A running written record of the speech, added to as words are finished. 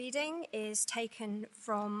reading is taken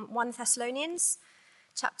from 1 Thessalonians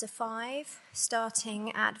chapter 5,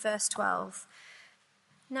 starting at verse 12.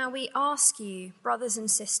 Now we ask you, brothers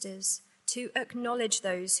and sisters, to acknowledge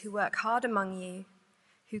those who work hard among you,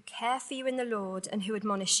 who care for you in the Lord and who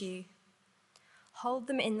admonish you. Hold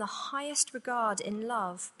them in the highest regard in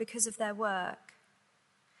love because of their work.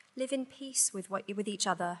 Live in peace with each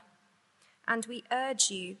other. And we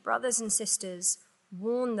urge you, brothers and sisters,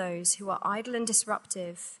 warn those who are idle and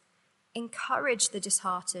disruptive. Encourage the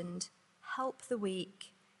disheartened. Help the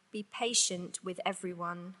weak. Be patient with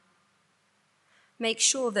everyone. Make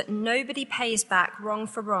sure that nobody pays back wrong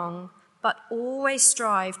for wrong, but always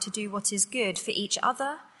strive to do what is good for each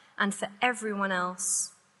other and for everyone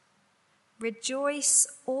else. Rejoice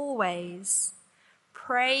always.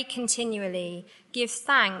 Pray continually. Give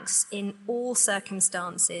thanks in all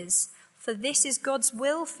circumstances, for this is God's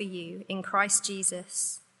will for you in Christ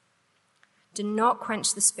Jesus. Do not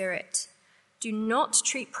quench the Spirit. Do not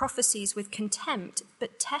treat prophecies with contempt,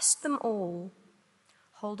 but test them all.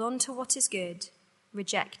 Hold on to what is good.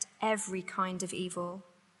 Reject every kind of evil.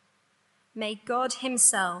 May God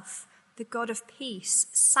himself, the God of peace,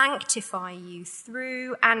 sanctify you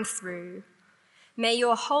through and through. May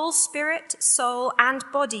your whole spirit, soul, and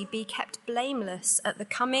body be kept blameless at the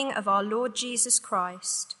coming of our Lord Jesus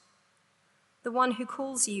Christ. The one who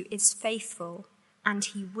calls you is faithful, and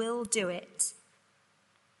he will do it.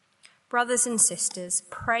 Brothers and sisters,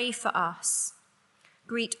 pray for us.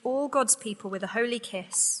 Greet all God's people with a holy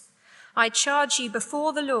kiss. I charge you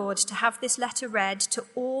before the Lord to have this letter read to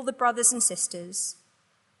all the brothers and sisters.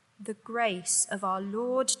 The grace of our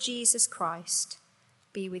Lord Jesus Christ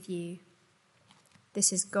be with you.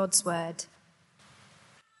 This is God's word.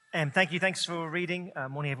 Thank you. Thanks for reading.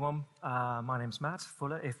 Morning, everyone. My name's Matt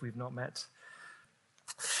Fuller, if we've not met.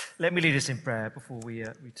 Let me lead us in prayer before we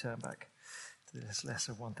turn back to this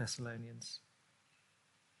lesson of 1 Thessalonians.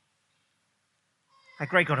 Our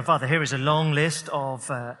great God and Father, here is a long list of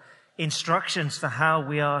instructions for how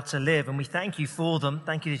we are to live, and we thank you for them.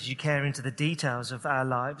 Thank you that you care into the details of our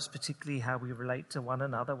lives, particularly how we relate to one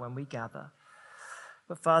another when we gather.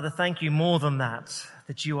 But Father, thank you more than that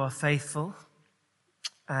you are faithful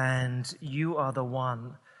and you are the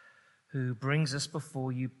one who brings us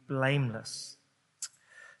before you blameless.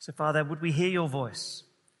 So Father, would we hear your voice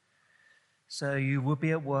so you would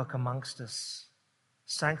be at work amongst us,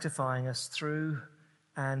 sanctifying us through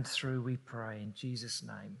and through, we pray in Jesus'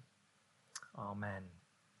 name. Amen.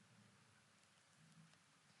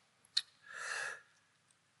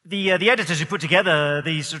 The editors who put together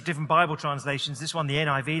these sort of different Bible translations, this one, the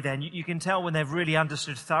NIV then, you can tell when they've really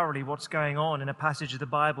understood thoroughly what's going on in a passage of the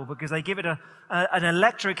Bible because they give it an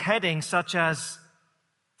electric heading such as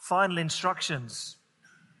final instructions,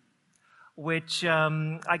 which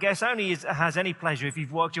I guess only has any pleasure if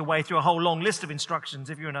you've worked your way through a whole long list of instructions.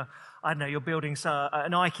 If you're you're building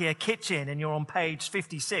an IKEA kitchen and you're on page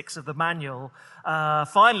 56 of the manual,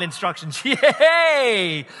 final instructions,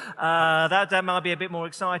 yay! That might be a bit more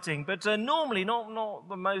exciting, but normally not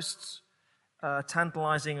the most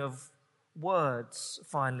tantalizing of words,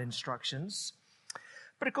 final instructions.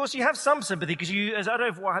 But of course, you have some sympathy because I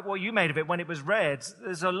don't know what you made of it when it was read.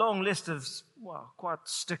 There's a long list of, quite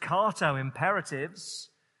staccato imperatives.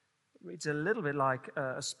 It's a little bit like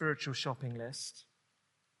a spiritual shopping list.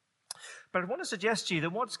 But I want to suggest to you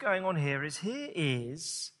that what's going on here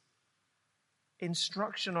is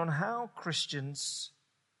instruction on how Christians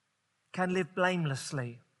can live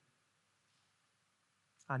blamelessly.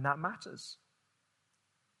 And that matters.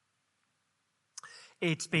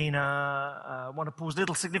 It's been one of Paul's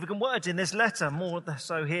little significant words in this letter, more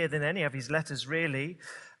so here than any of his letters, really.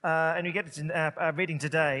 And we get it in our reading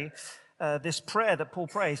today, this prayer that Paul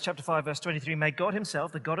prays, chapter 5, verse 23, may God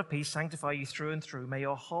himself, the God of peace, sanctify you through and through. May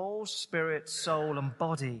your whole spirit, soul, and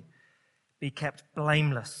body be kept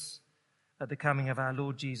blameless at the coming of our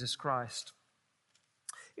Lord Jesus Christ.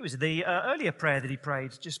 It was the earlier prayer that he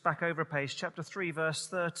prayed, just back over a page, chapter 3, verse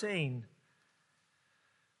 13.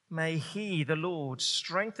 May he, the Lord,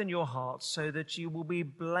 strengthen your hearts so that you will be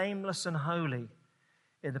blameless and holy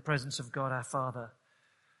in the presence of God our Father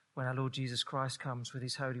when our Lord Jesus Christ comes with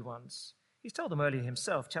his holy ones. He's told them earlier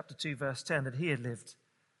himself, chapter 2, verse 10, that he had lived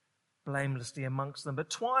blamelessly amongst them. But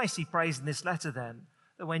twice he prays in this letter then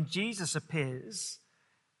that when Jesus appears,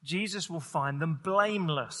 Jesus will find them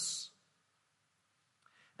blameless.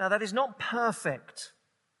 Now that is not perfect,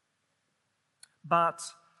 but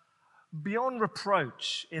beyond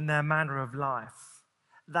reproach in their manner of life.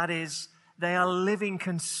 That is, they are living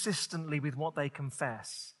consistently with what they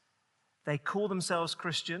confess. They call themselves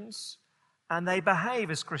Christians, and they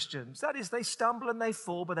behave as Christians. That is, they stumble and they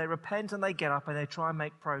fall, but they repent and they get up and they try and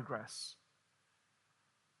make progress.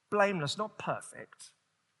 Blameless, not perfect,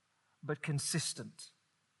 but consistent.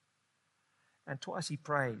 And twice he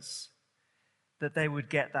prays that they would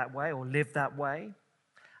get that way or live that way.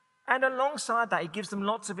 And alongside that, he gives them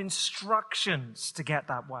lots of instructions to get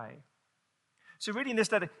that way. So really in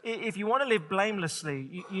this letter, if you want to live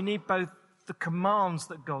blamelessly, you need both the commands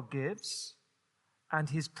that God gives and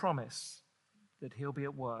his promise that he'll be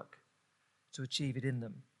at work to achieve it in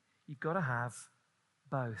them. You've got to have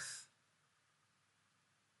both.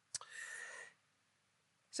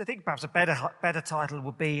 So I think perhaps a better title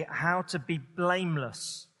would be How to be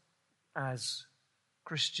Blameless as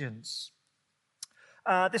Christians.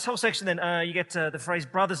 This whole section then, you get the phrase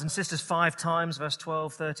brothers and sisters 5 times, verse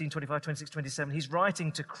 12, 13, 25, 26, 27. He's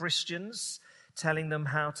writing to Christians, telling them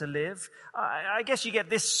how to live. I guess you get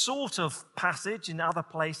this sort of passage in other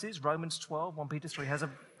places. Romans 12, 1 Peter 3 has a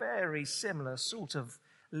very similar sort of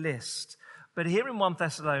list. But here in 1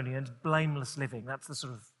 Thessalonians, blameless living, that's the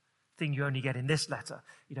sort of thing you only get in this letter.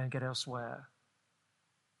 You don't get elsewhere.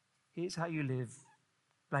 Here's how you live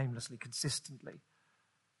blamelessly, consistently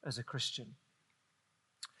as a Christian.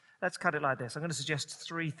 Let's cut it like this. I'm going to suggest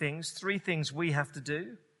 3 things we have to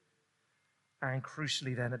do. And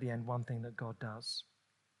crucially then, at the end, one thing that God does.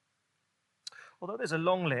 Although there's a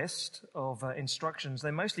long list of instructions,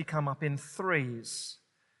 they mostly come up in 3s,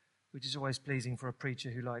 which is always pleasing for a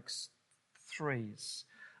preacher who likes 3s.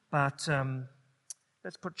 But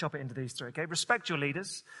let's chop it into these 3, okay? Respect your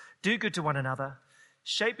leaders, do good to one another,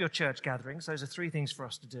 shape your church gatherings. Those are 3 things for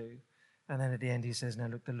us to do. And then at the end he says, now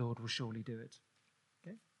look, the Lord will surely do it.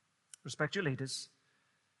 Okay? Respect your leaders,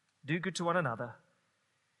 do good to one another,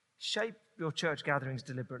 shape your church gatherings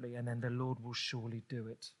deliberately, and then the Lord will surely do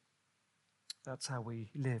it. That's how we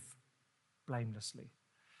live blamelessly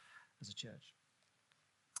as a church.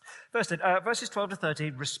 First, verses 12 to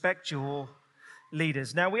 13, respect your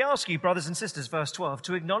leaders. Now we ask you, brothers and sisters, verse 12,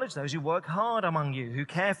 to acknowledge those who work hard among you, who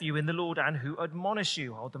care for you in the Lord and who admonish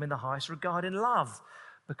you. Hold them in the highest regard in love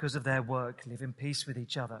because of their work. Live in peace with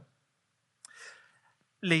each other.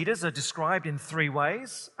 Leaders are described in 3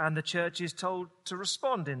 ways, and the church is told to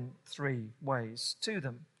respond in 3 ways to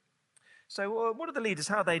them. So what are the leaders?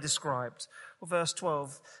 How are they described? Well, verse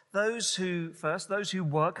 12, those who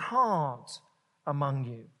work hard among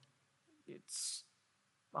you. It's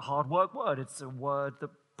a hard work word. It's a word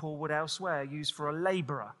that Paul would elsewhere use for a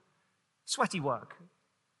laborer. Sweaty work.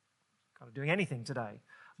 Kind of doing anything today.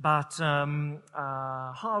 But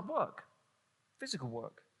hard work. Physical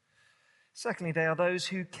work. Secondly, they are those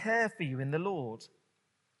who care for you in the Lord,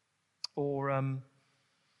 or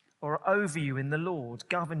over you in the Lord,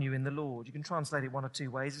 govern you in the Lord. You can translate it one or 2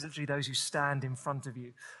 ways. It's literally those who stand in front of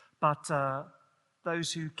you. But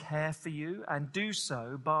those who care for you and do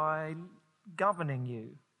so by governing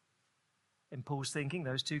you. In Paul's thinking,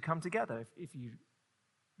 those 2 come together. If you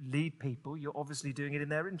lead people, you're obviously doing it in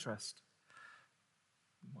their interest.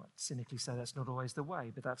 You might cynically say that's not always the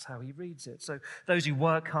way, but that's how he reads it. So those who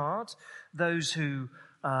work hard, those who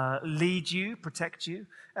lead you, protect you,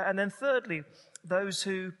 and then thirdly, those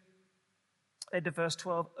who, end of verse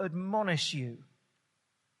 12, admonish you,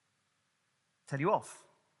 tell you off,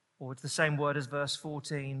 or it's the same word as verse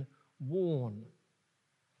 14, warn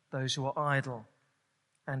those who are idle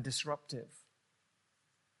and disruptive.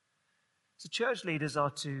 So church leaders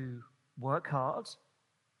are to work hard,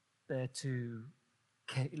 they're to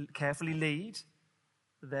carefully lead,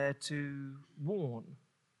 they're to warn,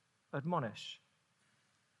 admonish.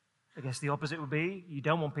 I guess the opposite would be you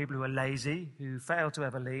don't want people who are lazy, who fail to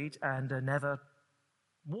ever lead and never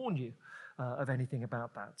warn you of anything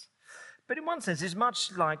about that. But in one sense, it's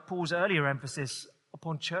much like Paul's earlier emphasis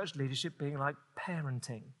upon church leadership being like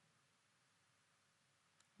parenting.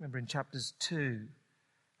 Remember in chapters 2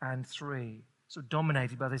 and 3, sort of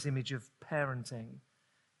dominated by this image of parenting.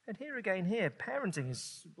 And here, parenting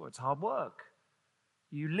is, it's hard work.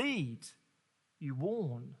 You lead, you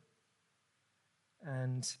warn.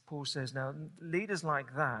 And Paul says, now, leaders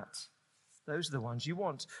like that, those are the ones you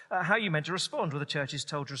want. How are you meant to respond? Well, the church is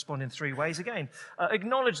told to respond in 3 ways again.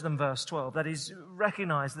 Acknowledge them, verse 12. That is,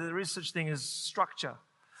 recognize that there is such thing as structure.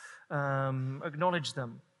 Acknowledge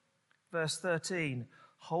them. Verse 13,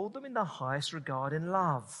 hold them in the highest regard in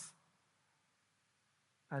love.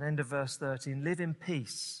 And end of verse 13, live in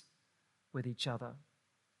peace with each other.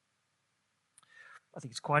 I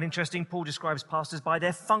think it's quite interesting. Paul describes pastors by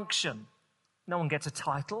their function. No one gets a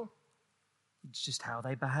title. It's just how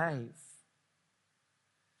they behave.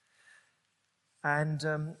 And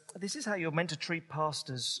this is how you're meant to treat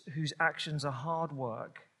pastors whose actions are hard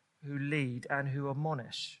work, who lead and who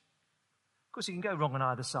admonish. Of course, you can go wrong on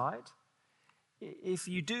either side. If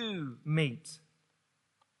you do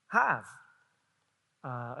have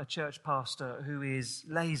a church pastor who is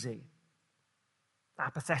lazy,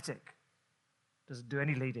 apathetic, doesn't do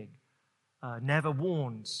any leading, never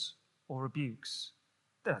warns or rebukes,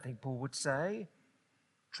 then I think Paul would say,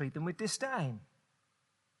 treat them with disdain.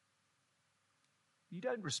 You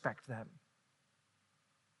don't respect them.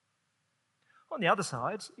 On the other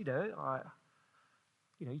side, you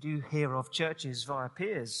do hear of churches via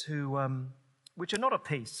peers who, which are not at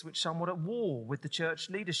peace, which are somewhat at war with the church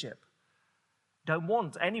leadership, don't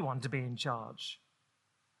want anyone to be in charge,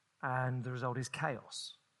 and the result is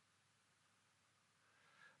chaos.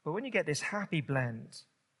 But when you get this happy blend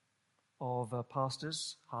of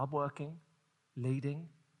pastors, hardworking, leading,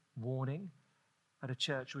 warning, at a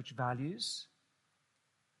church which values,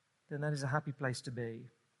 then that is a happy place to be.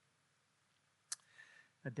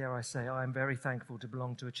 Dare I say, I am very thankful to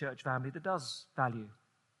belong to a church family that does value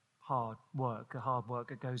hard work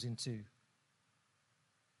that goes into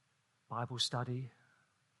Bible study,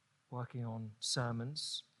 working on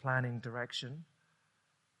sermons, planning direction,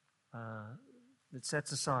 that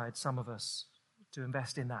sets aside some of us to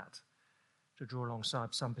invest in that, to draw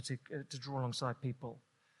alongside people,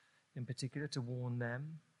 in particular, to warn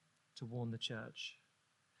them, to warn the church.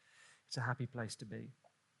 It's a happy place to be.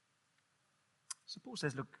 So Paul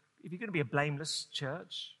says, look, if you're going to be a blameless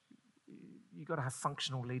church, you've got to have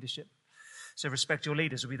functional leadership. So respect your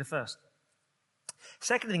leaders will be the first.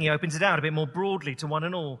 Second thing, he opens it out a bit more broadly to one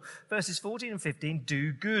and all. Verses 14 and 15,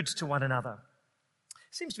 do good to one another.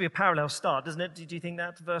 Seems to be a parallel start, doesn't it? Did you think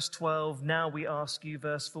that? Verse 12, now we ask you.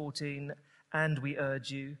 Verse 14, and we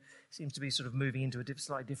urge you. Seems to be sort of moving into a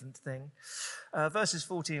slightly different thing. Verses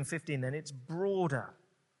 14 and 15 then, it's broader.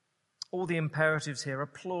 All the imperatives here are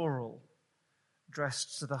plural,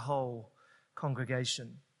 addressed to the whole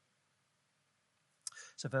congregation.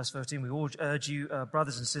 So verse 13, we all urge you,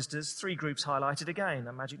 brothers and sisters, 3 groups highlighted again,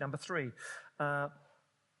 that magic number 3.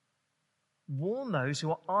 Warn those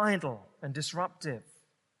who are idle and disruptive.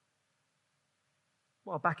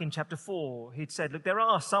 Well, back in chapter 4, he'd said, look, there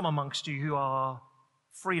are some amongst you who are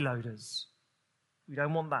freeloaders. We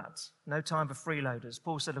don't want that. No time for freeloaders.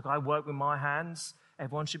 Paul said, look, I work with my hands.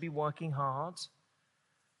 Everyone should be working hard.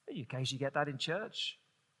 You occasionally get that in church.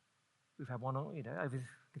 We've had one, over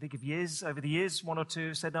the years, one or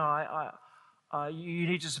two said, no, you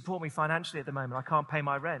need to support me financially at the moment. I can't pay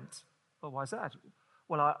my rent. Well, why is that?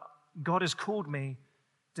 Well, God has called me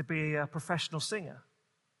to be a professional singer.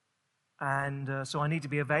 And so I need to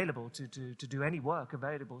be available to do any work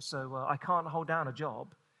available. So I can't hold down a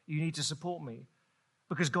job. You need to support me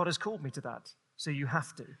because God has called me to that. So you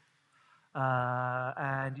have to.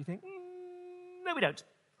 And you think, no, we don't.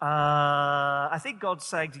 I think God's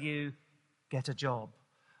saying to you, get a job.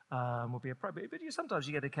 Will be appropriate. But sometimes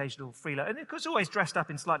you get occasional freeloader. And it's always dressed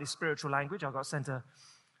up in slightly spiritual language. I got sent a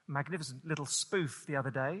magnificent little spoof the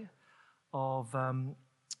other day of, it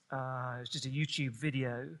was just a YouTube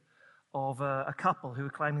video of a couple who were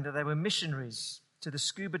claiming that they were missionaries to the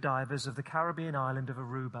scuba divers of the Caribbean island of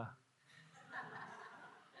Aruba.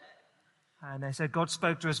 And they said, God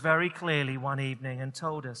spoke to us very clearly one evening and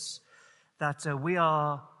told us that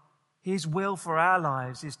His will for our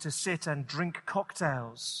lives is to sit and drink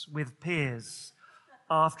cocktails with peers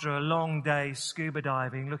after a long day scuba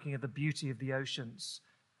diving, looking at the beauty of the oceans.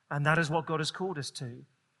 And that is what God has called us to.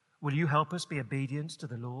 Will you help us be obedient to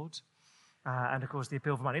the Lord? And, of course, the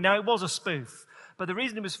appeal for money. Now, it was a spoof, but the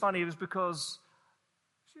reason it was funny was because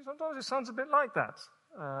sometimes it sounds a bit like that.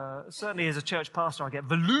 Certainly as a church pastor, I get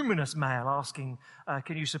voluminous mail asking,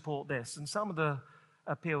 can you support this? And some of the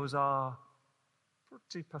appeals are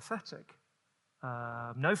pretty pathetic.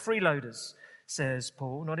 No freeloaders, says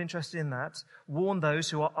Paul, not interested in that. Warn those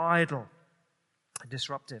who are idle,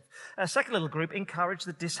 disruptive. Second little group, encourage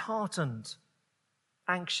the disheartened,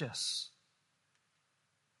 anxious.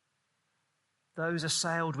 Those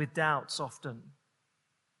assailed with doubts often.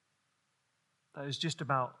 Those just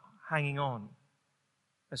about hanging on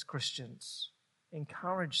as Christians.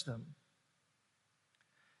 Encourage them.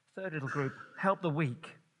 Third little group, help the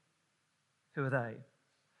weak. Who are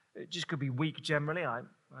they? It just could be weak generally. I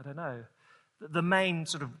don't know. The main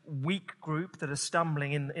sort of weak group that are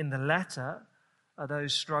stumbling in the letter are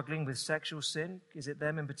those struggling with sexual sin. Is it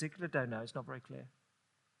them in particular? Don't know. It's not very clear.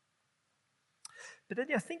 But then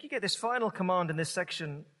I think you get this final command in this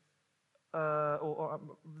section that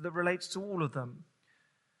relates to all of them.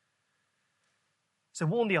 So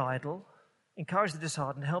warn the idle, encourage the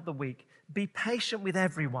disheartened, help the weak, be patient with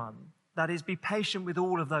everyone. That is, be patient with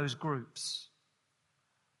all of those groups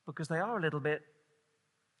because they are a little bit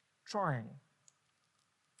trying.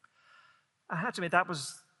 I had to admit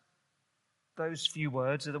those few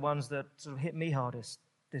words are the ones that sort of hit me hardest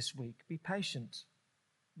this week. Be patient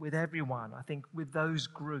with everyone, I think with those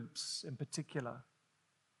groups in particular.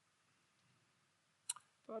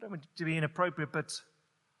 I don't want to be inappropriate, but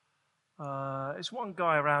it's one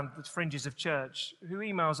guy around the fringes of church who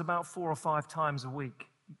emails about 4 or 5 times a week,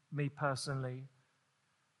 me personally.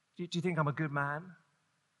 Do you think I'm a good man?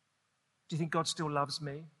 Do you think God still loves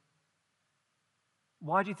me?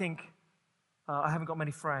 Why do you think I haven't got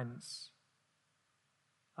many friends?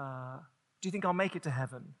 Do you think I'll make it to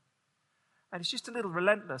heaven? And it's just a little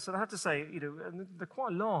relentless. And I have to say, and they're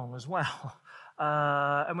quite long as well.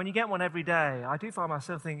 And when you get one every day, I do find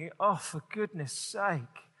myself thinking, oh, for goodness sake.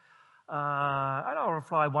 And I'll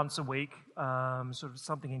reply once a week, sort of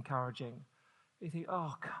something encouraging. You think,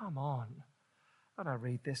 oh, come on. And I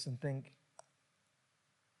read this and think,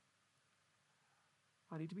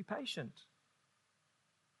 I need to be patient.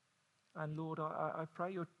 And Lord, I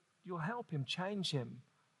pray you'll help him, change him.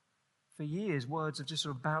 For years, words have just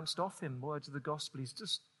sort of bounced off him, words of the gospel. He's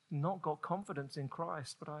just not got confidence in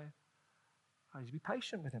Christ, but I need to be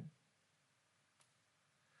patient with him.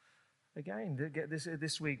 Again,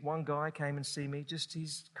 this week, one guy came and see me,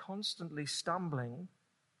 he's constantly stumbling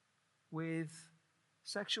with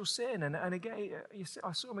sexual sin. And again,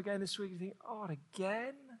 I saw him again this week, and you think, oh,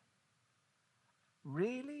 again?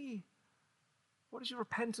 Really? What does your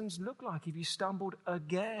repentance look like if you stumbled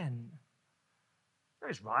again?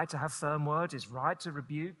 It's right to have firm words. It's right to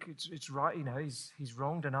rebuke. It's right, he's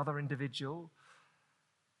wronged another individual.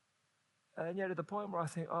 And yet at the point where I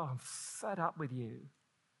think, oh, I'm fed up with you.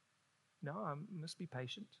 No, I must be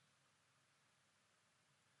patient.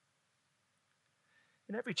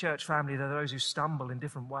 In every church family, there are those who stumble in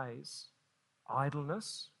different ways.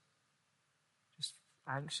 Idleness, just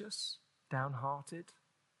anxious, downhearted,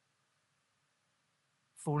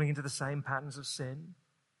 falling into the same patterns of sin.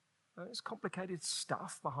 There's complicated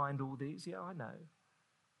stuff behind all these. Yeah, I know.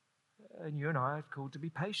 And you and I are called to be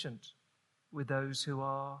patient with those who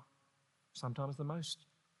are sometimes the most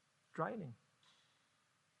draining.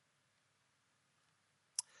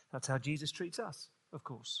 That's how Jesus treats us, of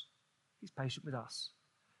course. He's patient with us,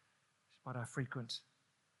 despite our frequent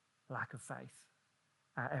lack of faith,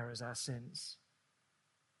 our errors, our sins.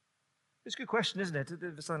 It's a good question, isn't it?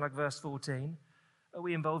 Something like verse 14. Are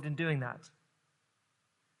we involved in doing that?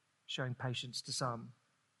 Showing patience to some.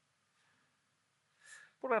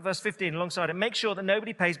 What about verse 15 alongside it? Make sure that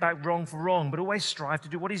nobody pays back wrong for wrong, but always strive to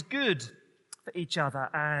do what is good for each other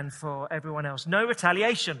and for everyone else. No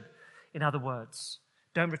retaliation, in other words.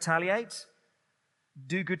 Don't retaliate.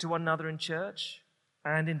 Do good to one another in church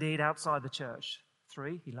and indeed outside the church.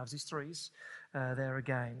 3, he loves his 3s there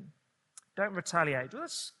again. Don't retaliate. Well,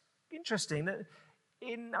 that's interesting.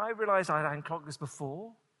 I realize I hadn't clocked this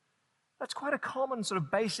before. That's quite a common sort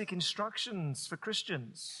of basic instructions for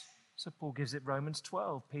Christians. So Paul gives it Romans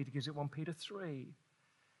 12. Peter gives it 1 Peter 3.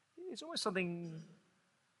 It's almost something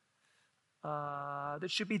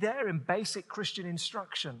that should be there in basic Christian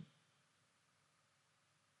instruction.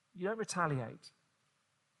 You don't retaliate.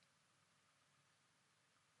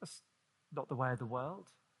 That's not the way of the world.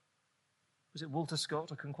 Was it Walter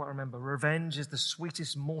Scott? I couldn't quite remember. Revenge is the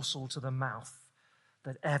sweetest morsel to the mouth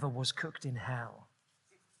that ever was cooked in hell.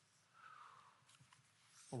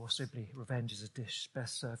 Or simply, revenge is a dish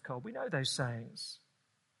best served cold. We know those sayings.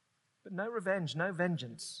 But no revenge, no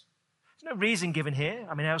vengeance. There's no reason given here.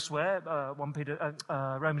 I mean, elsewhere,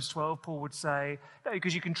 Romans 12, Paul would say, no,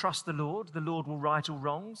 because you can trust the Lord will right all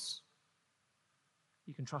wrongs.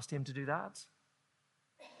 You can trust him to do that.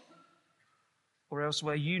 Or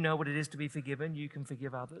elsewhere, you know what it is to be forgiven, you can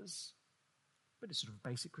forgive others. But it's sort of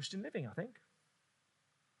basic Christian living, I think.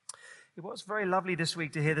 It was very lovely this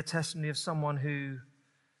week to hear the testimony of someone who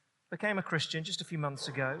became a Christian just a few months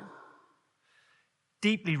ago,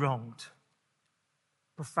 deeply wronged,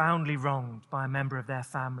 profoundly wronged by a member of their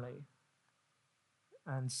family,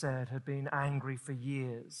 and said had been angry for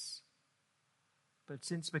years, but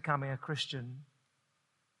since becoming a Christian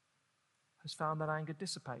has found that anger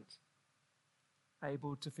dissipate,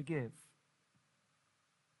 able to forgive,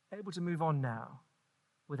 able to move on now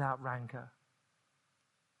without rancor.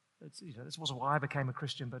 This wasn't why I became a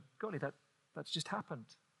Christian, but golly, that's just happened.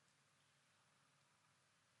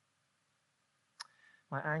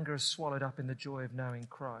 My anger is swallowed up in the joy of knowing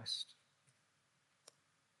Christ.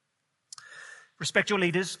 Respect your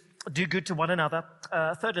leaders. Do good to one another.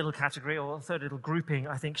 Third little category, or third little grouping,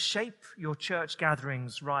 I think, shape your church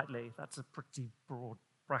gatherings rightly. That's a pretty broad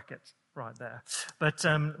bracket right there. But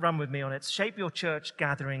run with me on it. Shape your church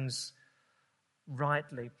gatherings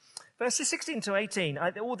rightly. Verses 16 to 18,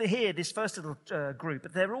 here, this first little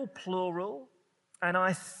group, they're all plural. And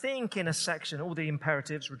I think in a section, all the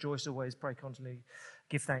imperatives, rejoice always, pray constantly,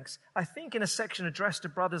 give thanks. I think in a section addressed to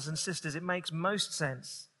brothers and sisters, it makes most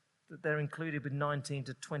sense that they're included with 19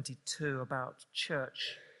 to 22 about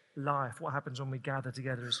church life, what happens when we gather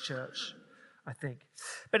together as church, I think.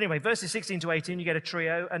 But anyway, verses 16 to 18, you get a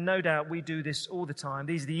trio, and no doubt we do this all the time.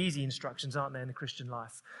 These are the easy instructions, aren't they, in the Christian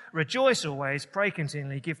life? Rejoice always, pray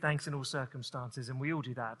continually, give thanks in all circumstances, and we all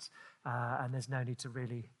do that, and there's no need to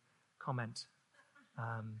really comment.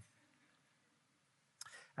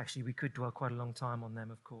 Actually, we could dwell quite a long time on them,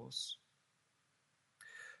 of course.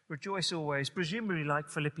 Rejoice always, presumably like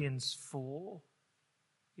Philippians 4,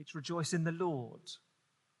 it's rejoice in the Lord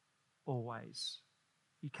always.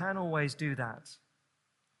 You can always do that,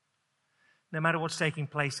 no matter what's taking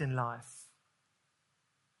place in life.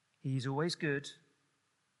 He's always good.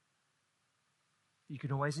 You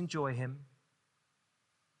can always enjoy him.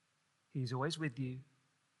 He's always with you.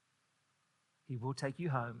 He will take you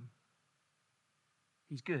home.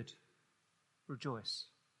 He's good. Rejoice.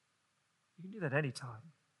 You can do that any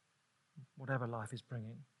time, whatever life is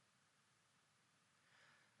bringing.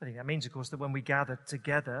 I think that means, of course, that when we gather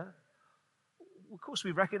together, of course,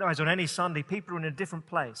 we recognize on any Sunday people are in a different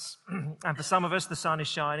place. And for some of us, the sun is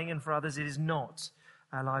shining, and for others, it is not.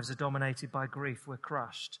 Our lives are dominated by grief. We're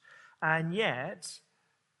crushed. And yet,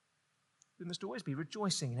 we must always be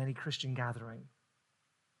rejoicing in any Christian gathering.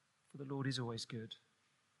 For the Lord is always good.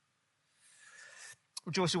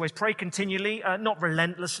 Rejoice always, pray continually, not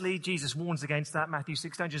relentlessly. Jesus warns against that, Matthew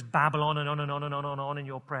 6. Don't just babble on and on and on and on and on in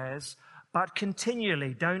your prayers, but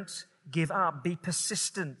continually. Don't give up. Be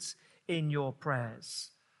persistent in your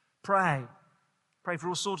prayers. Pray. Pray for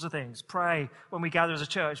all sorts of things. Pray when we gather as a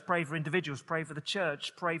church. Pray for individuals. Pray for the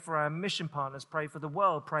church. Pray for our mission partners. Pray for the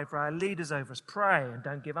world. Pray for our leaders over us. Pray and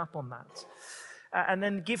don't give up on that. And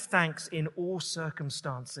then give thanks in all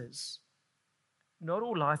circumstances. Not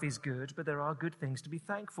all life is good, but there are good things to be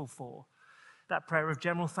thankful for. That prayer of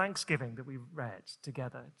general thanksgiving that we read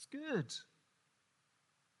together, it's good.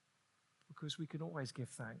 Because we can always give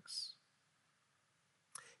thanks.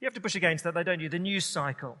 You have to push against that, though, don't you? The news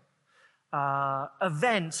cycle.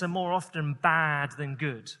 Events are more often bad than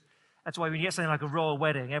good. That's why when you get something like a royal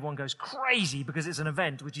wedding, everyone goes crazy because it's an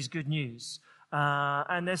event, which is good news.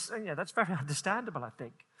 And that's very understandable, I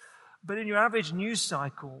think. But in your average news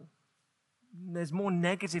cycle, there's more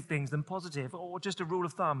negative things than positive. Or just a rule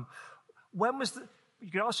of thumb. You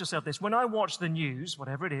could ask yourself this. When I watch the news,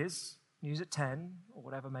 whatever it is, news at 10 or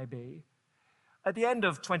whatever it may be, at the end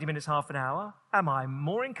of 20 minutes, half an hour, am I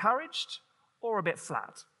more encouraged or a bit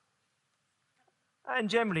flat? And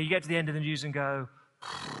generally, you get to the end of the news and go, a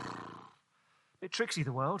bit tricksy,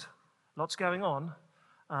 the world. Lots going on.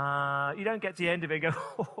 You don't get to the end of it and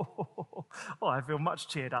go, oh, I feel much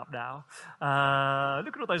cheered up now.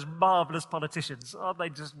 Look at all those marvelous politicians. Aren't they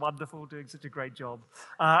just wonderful, doing such a great job?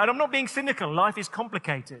 And I'm not being cynical. Life is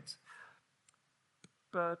complicated.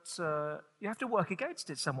 But you have to work against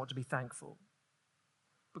it somewhat to be thankful.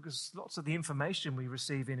 Because lots of the information we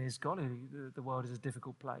receive in is golly, the world is a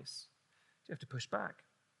difficult place. So you have to push back.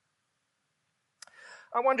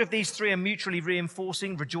 I wonder if these three are mutually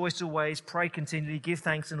reinforcing. Rejoice always, pray continually, give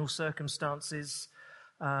thanks in all circumstances.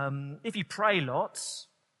 If you pray lots,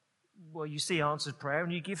 well, you see answered prayer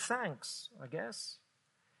and you give thanks, I guess.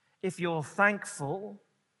 If you're thankful,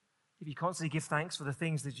 if you constantly give thanks for the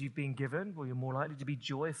things that you've been given, well, you're more likely to be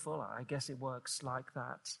joyful. I guess it works like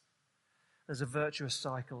that. There's a virtuous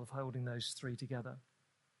cycle of holding those three together.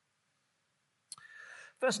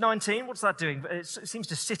 Verse 19, what's that doing? It seems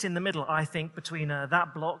to sit in the middle, I think, between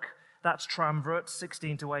that block, that's triumvirate,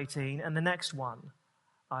 16 to 18, and the next one,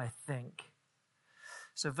 I think.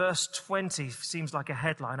 So verse 20 seems like a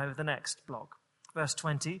headline over the next block. Verse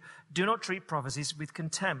 20, do not treat prophecies with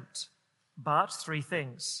contempt, but three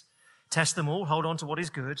things. Test them all, hold on to what is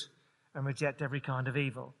good, and reject every kind of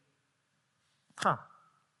evil. Now,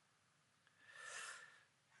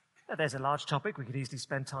 there's a large topic we could easily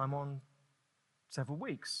spend time on several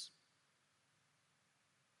weeks.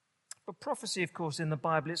 But prophecy, of course, in the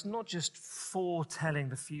Bible, it's not just foretelling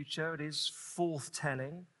the future, it is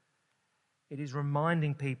forthtelling. It is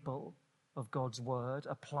reminding people of God's word,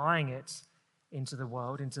 applying it into the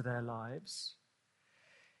world, into their lives.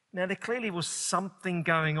 Now, there clearly was something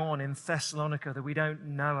going on in Thessalonica that we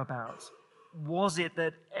don't know about. Was it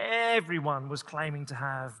that everyone was claiming to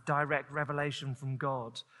have direct revelation from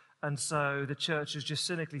God? And so the church is just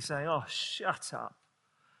cynically saying, oh, shut up.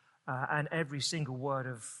 And every single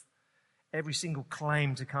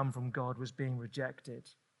claim to come from God was being rejected.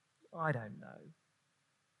 I don't know.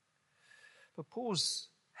 But Paul's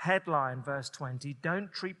headline, verse 20,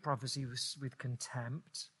 don't treat prophecy with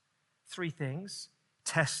contempt. 3 things: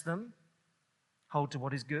 test them, hold to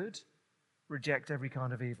what is good, reject every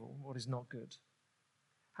kind of evil, what is not good.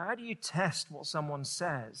 How do you test what someone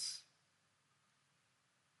says?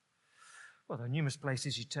 Well, there are numerous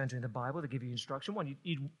places you turn to in the Bible that give you instruction. One,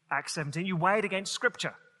 Acts 17, you weigh it against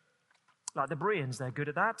Scripture. Like the Bereans, they're good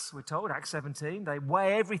at that, we're told. Acts 17, they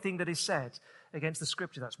weigh everything that is said against the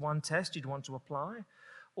Scripture. That's one test you'd want to apply.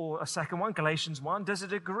 Or a second one, Galatians 1, does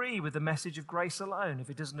it agree with the message of grace alone? If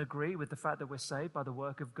it doesn't agree with the fact that we're saved by the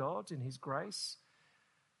work of God in His grace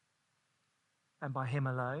and by Him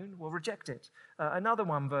alone, we'll reject it. Another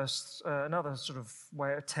sort of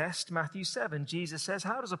way of test, Matthew 7, Jesus says,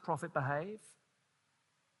 how does a prophet behave?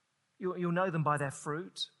 You'll know them by their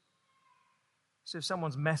fruit. So if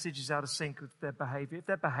someone's message is out of sync with their behavior, if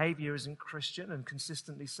their behavior isn't Christian and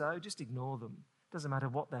consistently so, just ignore them. Doesn't matter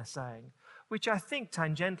what they're saying. Which I think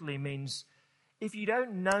tangentially means if you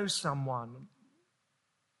don't know someone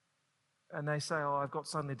and they say, oh, I've got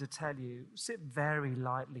something to tell you, sit very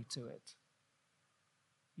lightly to it.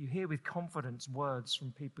 You hear with confidence words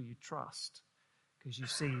from people you trust because you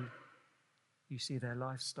see their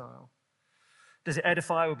lifestyle. Does it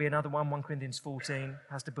edify? Will be another one. 1 Corinthians 14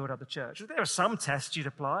 has to build up the church. There are some tests you'd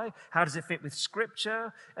apply. How does it fit with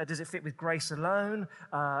Scripture? Does it fit with grace alone?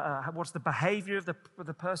 What's the behavior of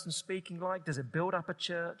the person speaking like? Does it build up a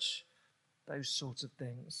church? Those sorts of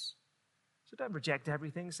things. So don't reject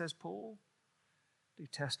everything, says Paul. Do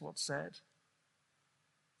test what's said.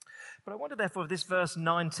 But I wonder, therefore, if this verse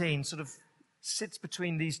 19 sort of sits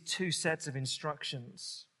between these 2 sets of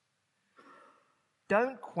instructions.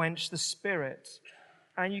 Don't quench the Spirit.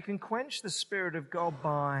 And you can quench the Spirit of God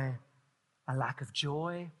by a lack of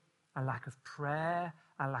joy, a lack of prayer,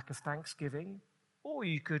 a lack of thanksgiving. Or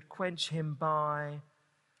you could quench Him by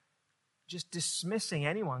just dismissing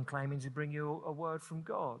anyone claiming to bring you a word from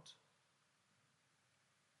God.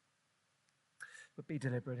 But be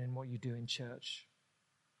deliberate in what you do in church.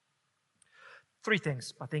 3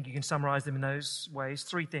 things. I think you can summarize them in those ways.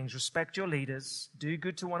 3 things. Respect your leaders. Do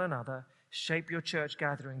good to one another. Shape your church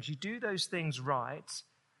gatherings. You do those things right,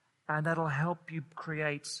 and that'll help you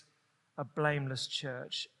create a blameless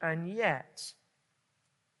church. And yet,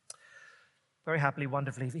 very happily,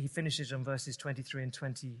 wonderfully, he finishes on verses 23 and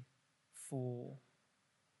 24.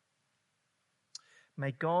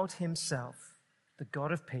 May God Himself, the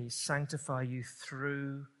God of peace, sanctify you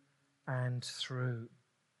through and through.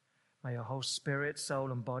 May your whole spirit, soul,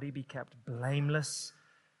 and body be kept blameless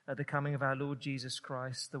at the coming of our Lord Jesus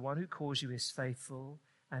Christ. The one who calls you is faithful,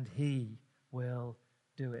 and He will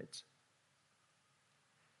do it.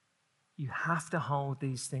 You have to hold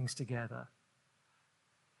these things together.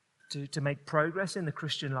 To make progress in the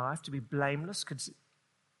Christian life, to be blameless,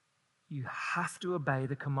 you have to obey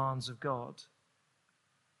the commands of God.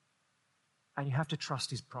 And you have to trust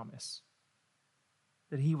His promise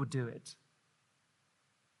that He will do it.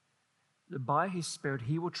 That by His Spirit,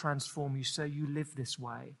 He will transform you so you live this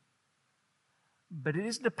way. But it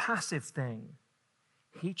isn't a passive thing.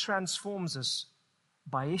 He transforms us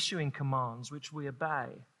by issuing commands which we obey.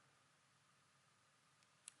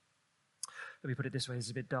 Let me put it this way,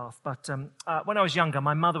 it's a bit daft. But when I was younger,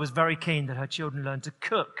 my mother was very keen that her children learn to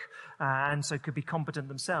cook and so could be competent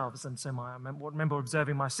themselves. And so I remember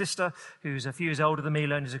observing my sister, who's a few years older than me,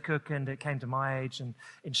 learning to cook, and it came to my age and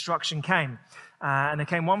instruction came. And there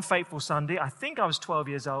came one fateful Sunday, I think I was 12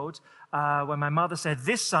 years old, when my mother said,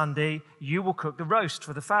 this Sunday you will cook the roast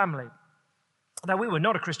for the family. Now, we were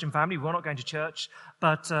not a Christian family. We were not going to church.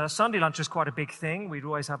 But Sunday lunch was quite a big thing. We'd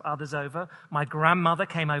always have others over. My grandmother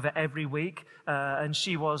came over every week, and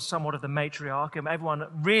she was somewhat of the matriarch. And everyone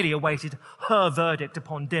really awaited her verdict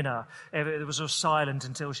upon dinner. It was sort of silent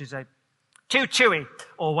until she'd say, "Too chewy,"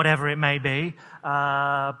 or whatever it may be.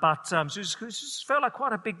 But it just felt like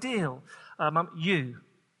quite a big deal.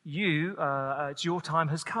 It's your time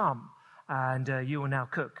has come. And you will now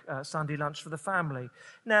cook Sunday lunch for the family.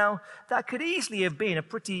 Now, that could easily have been a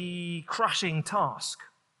pretty crushing task,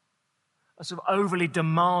 a sort of overly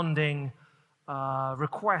demanding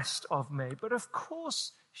request of me. But of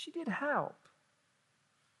course, she did help.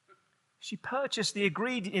 She purchased the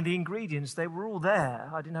ingredients. They were all there.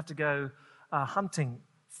 I didn't have to go hunting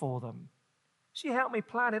for them. She helped me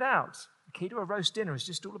plan it out. The key to a roast dinner is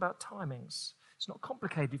just all about timings. It's not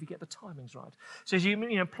complicated if you get the timings right. So as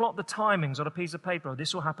you plot the timings on a piece of paper,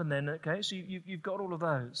 this will happen then, okay? So you've got all of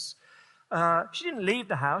those. She didn't leave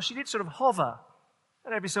the house. She did sort of hover.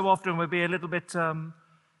 And every so often would be a little bit, have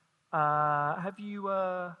you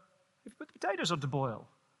put the potatoes on to boil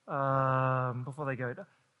before they go?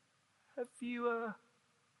 Have you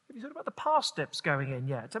Have you thought about the parsnips going in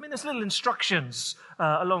yet? I mean, there's little instructions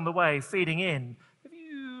along the way feeding in. Have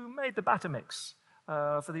you made the batter mix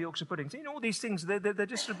for the Yorkshire puddings? You know, all these things, they're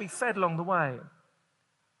just to be fed along the way.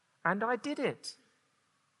 And I did it.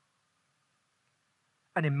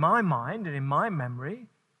 And in my mind and in my memory,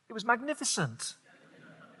 it was magnificent.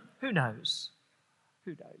 Who knows?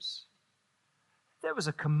 Who knows? There was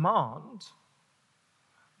a command,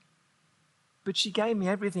 but she gave me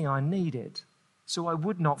everything I needed so I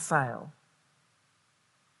would not fail.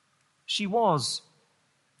 She was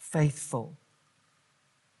faithful.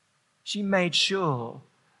 She made sure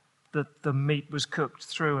that the meat was cooked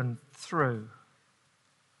through and through.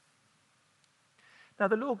 Now,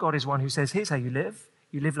 the Lord God is one who says, here's how you live.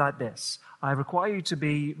 You live like this. I require you to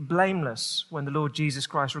be blameless when the Lord Jesus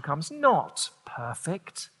Christ comes. Not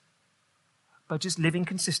perfect, but just living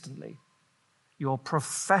consistently. Your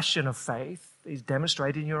profession of faith is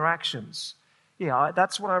demonstrated in your actions. Yeah,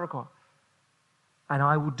 that's what I require. And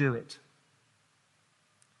I will do it.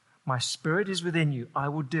 My Spirit is within you. I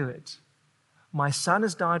will do it. My Son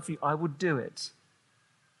has died for you. I will do it.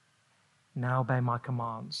 Now obey my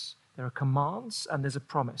commands. There are commands and there's a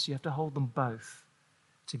promise. You have to hold them both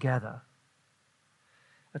together.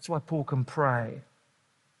 That's why Paul can pray,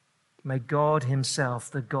 may God himself,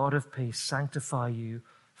 the God of peace, sanctify you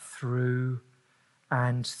through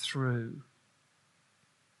and through.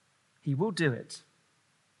 He will do it.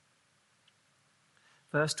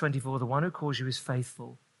 Verse 24, the one who calls you is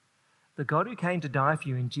faithful. The God who came to die for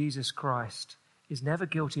you in Jesus Christ is never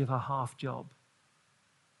guilty of a half job.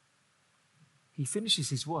 He finishes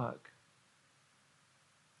his work.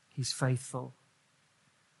 He's faithful.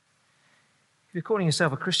 If you're calling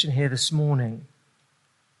yourself a Christian here this morning,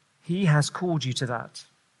 he has called you to that.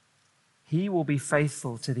 He will be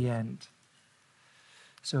faithful to the end.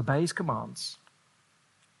 So obey his commands.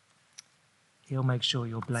 He'll make sure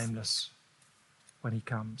you're blameless when he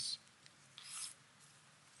comes.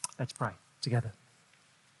 Let's pray together.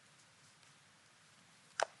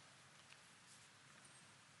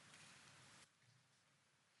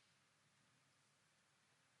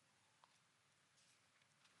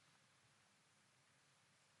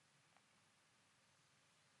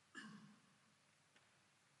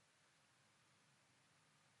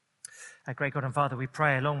 Our great God and Father, we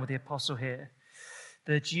pray along with the apostle here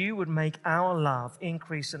that you would make our love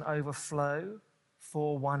increase and overflow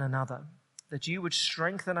for one another, that you would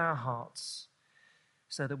strengthen our hearts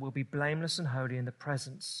so that we'll be blameless and holy in the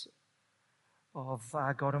presence of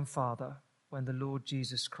our God and Father when the Lord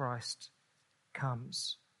Jesus Christ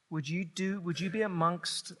comes. Would you be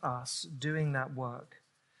amongst us doing that work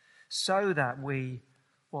so that we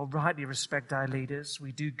rightly respect our leaders,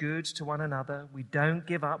 we do good to one another, we don't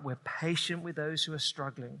give up, we're patient with those who are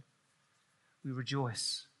struggling, we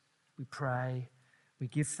rejoice, we pray, we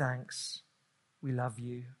give thanks, we love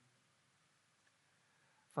you.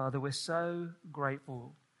 Father, we're so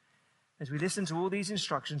grateful. As we listen to all these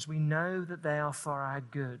instructions, we know that they are for our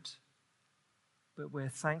good, but we're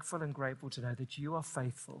thankful and grateful to know that you are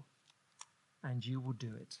faithful and you will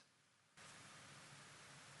do it.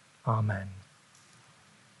 Amen.